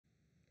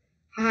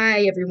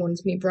Hi everyone,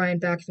 it's me Brian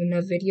back with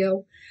another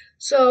video.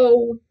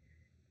 So,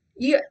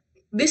 yeah,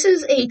 this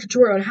is a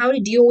tutorial on how to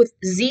deal with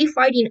Z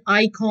fighting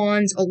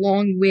icons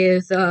along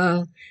with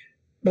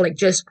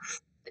just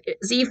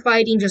Z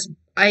fighting just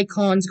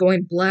icons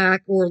going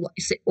black or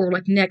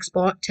like next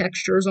bot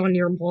textures on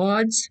your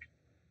mods.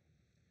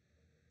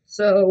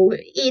 So,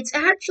 it's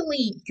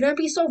actually gonna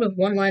be solved with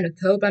one line of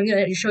code, but I'm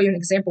gonna show you an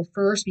example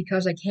first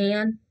because I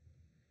can.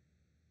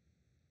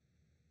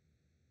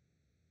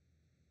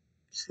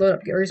 Just load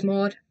up Gary's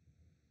mod.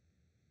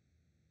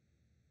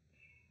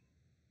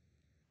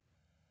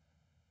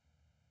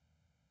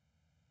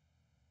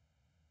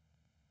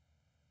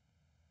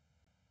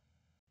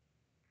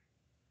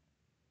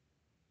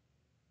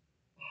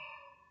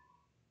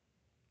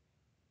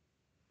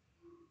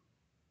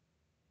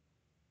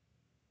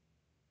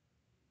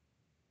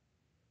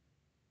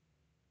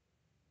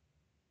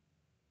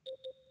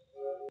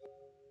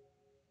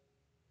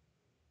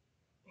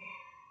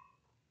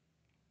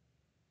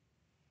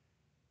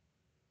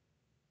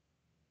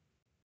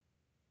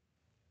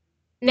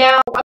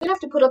 Now, I'm gonna have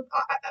to put up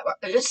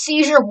a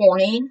seizure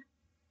warning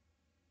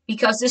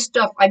because this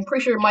stuff, I'm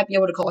pretty sure it might be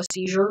able to cause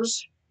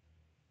seizures.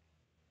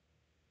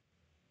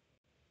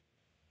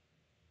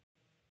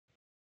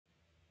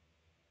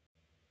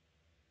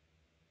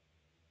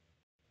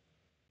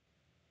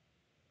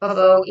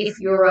 Although, if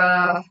you've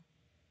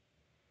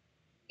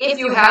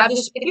had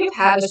this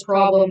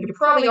problem, you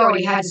probably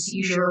already had a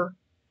seizure.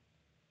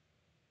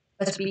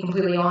 Let's be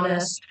completely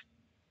honest.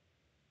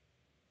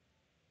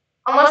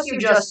 Unless you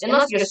just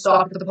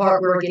stop at the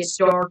part where it gets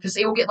dark, because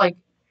it will get like,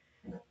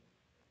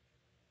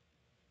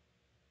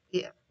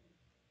 yeah,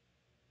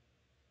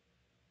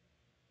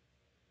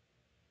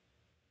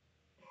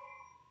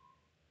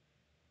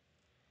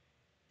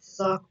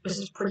 this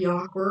is pretty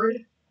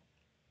awkward.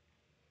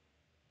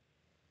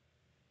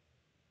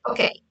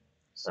 Okay,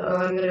 so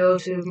I'm gonna go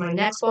to my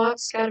next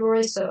box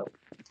category. So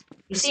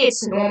you see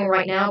it's normal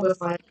right now, but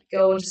if I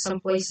go into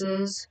some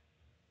places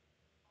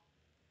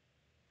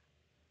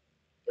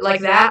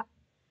like that,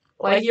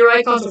 like your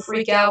icons will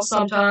freak out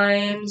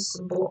sometimes,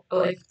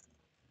 like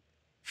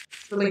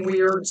really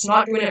weird. It's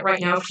not doing it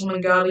right now for some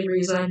ungodly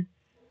reason.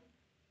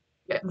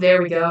 Yeah,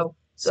 there we go.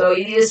 So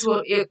this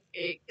will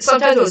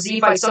sometimes it'll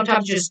Z5,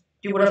 sometimes just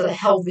do whatever the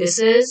hell this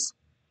is.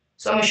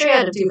 So I'm gonna show you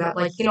how to do that.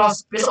 Like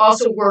this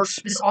also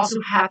works. This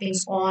also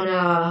happens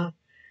on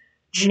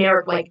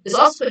generic. Like this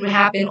also can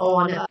happen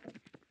on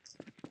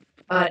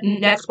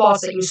next boss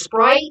that use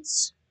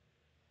sprites.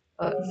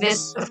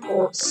 This of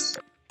course,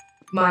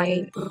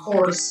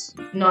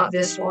 not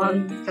this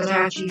one because I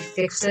actually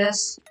fixed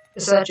this.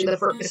 This is actually the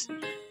first.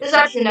 This is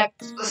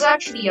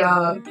actually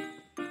a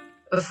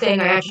thing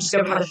I actually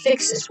discovered how to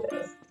fix this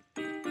with.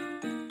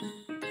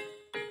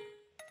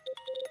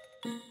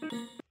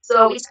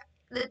 So it's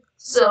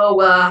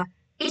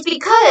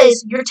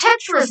because your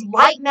texture is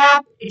light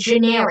map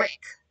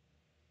generic.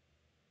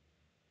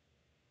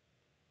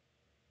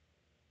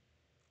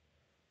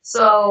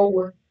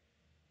 So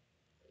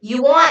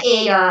you want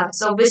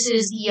so this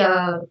is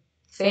the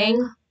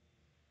thing.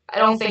 I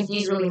don't think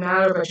these really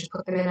matter, but I just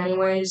put them in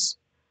anyways.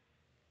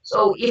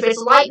 So if it's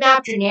light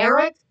map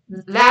generic,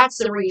 that's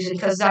the reason,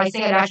 because I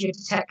think it actually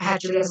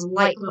has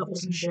light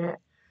levels and shit.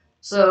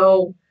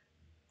 So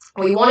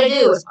what you want to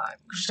do is, I'm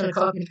just gonna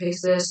copy and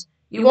paste this.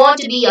 You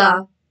want to be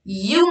a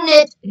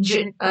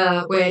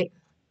wait.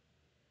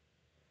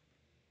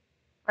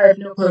 I have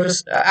no clue.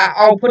 Just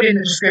I'll put it in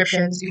the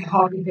description so you can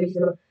copy and paste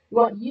it. You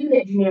want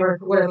unit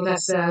generic or whatever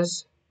that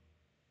says,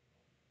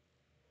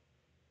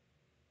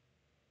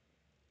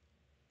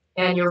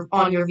 and you're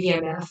on your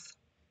VMF.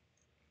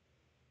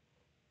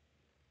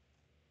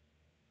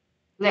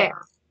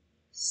 There.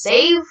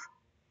 Save.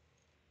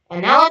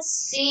 And now let's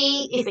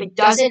see if it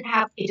doesn't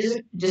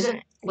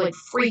like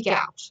freak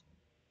out.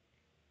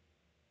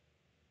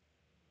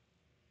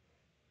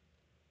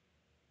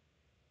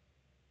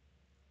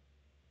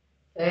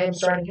 Okay, I'm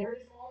starting here.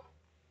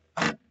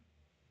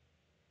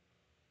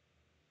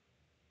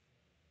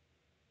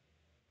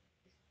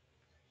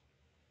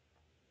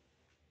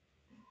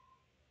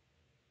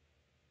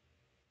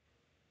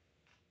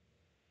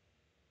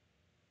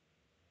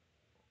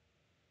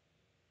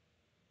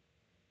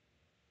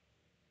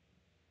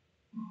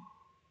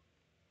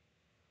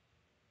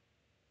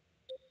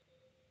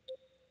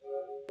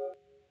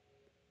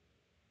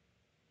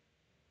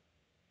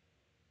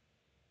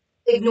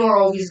 Ignore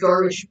all these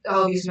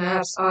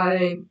maps.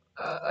 I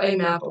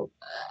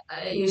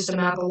used to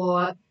map a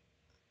lot.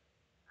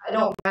 I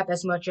don't map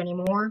as much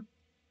anymore.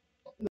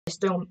 I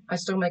still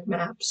make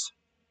maps.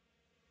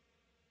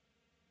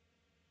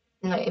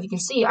 And if you can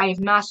see, I have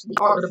mastered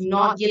the art of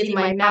not giving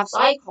my maps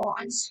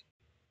icons.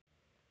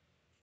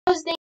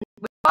 Because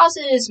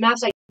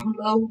maps I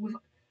download with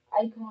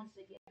icons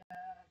that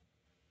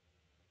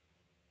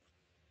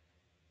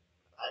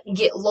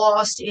get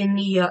lost in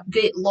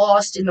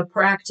the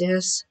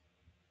practice,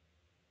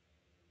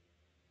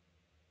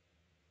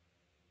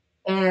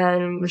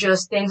 and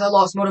just things I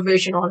lost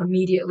motivation on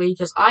immediately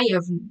because I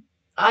am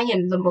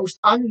the most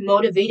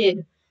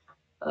unmotivated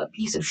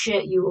piece of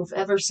shit you have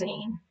ever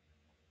seen.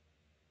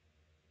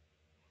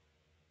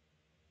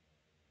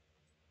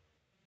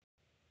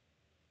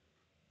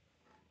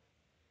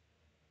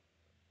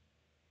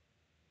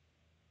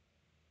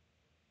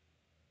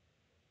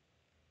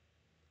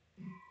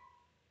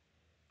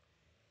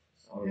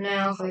 So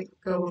now if I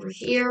go over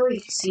here,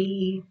 you can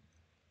see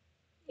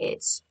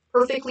it's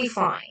perfectly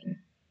fine.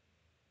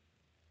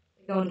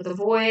 Go into the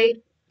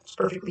void, it's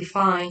perfectly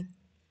fine.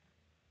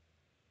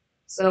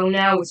 So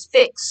now it's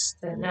fixed,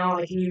 and now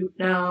I can use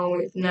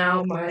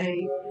now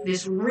my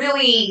this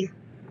really.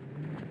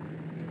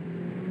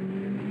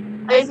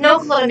 I have no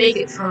clue how to make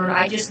it turn.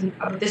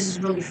 But this is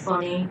really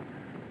funny.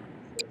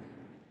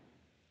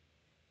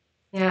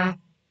 Yeah,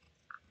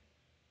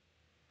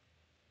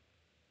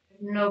 I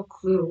have no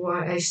clue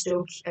why I'm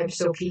still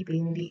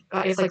keeping the.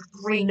 It's like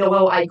three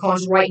Noel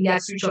icons right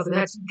next to each other.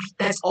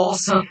 That's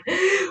awesome.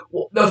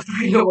 Well, the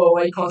three Noel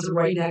icons are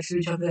right next to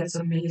each other. That's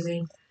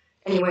amazing.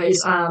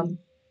 Anyways,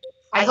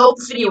 I hope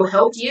this video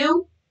helped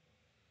you.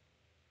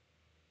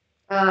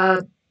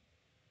 Uh,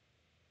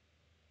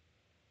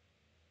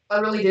 I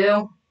really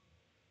do.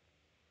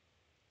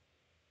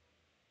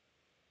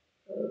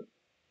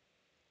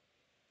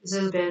 This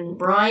has been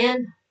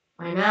Brian.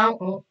 I'm out.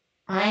 Well,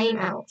 I'm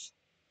out.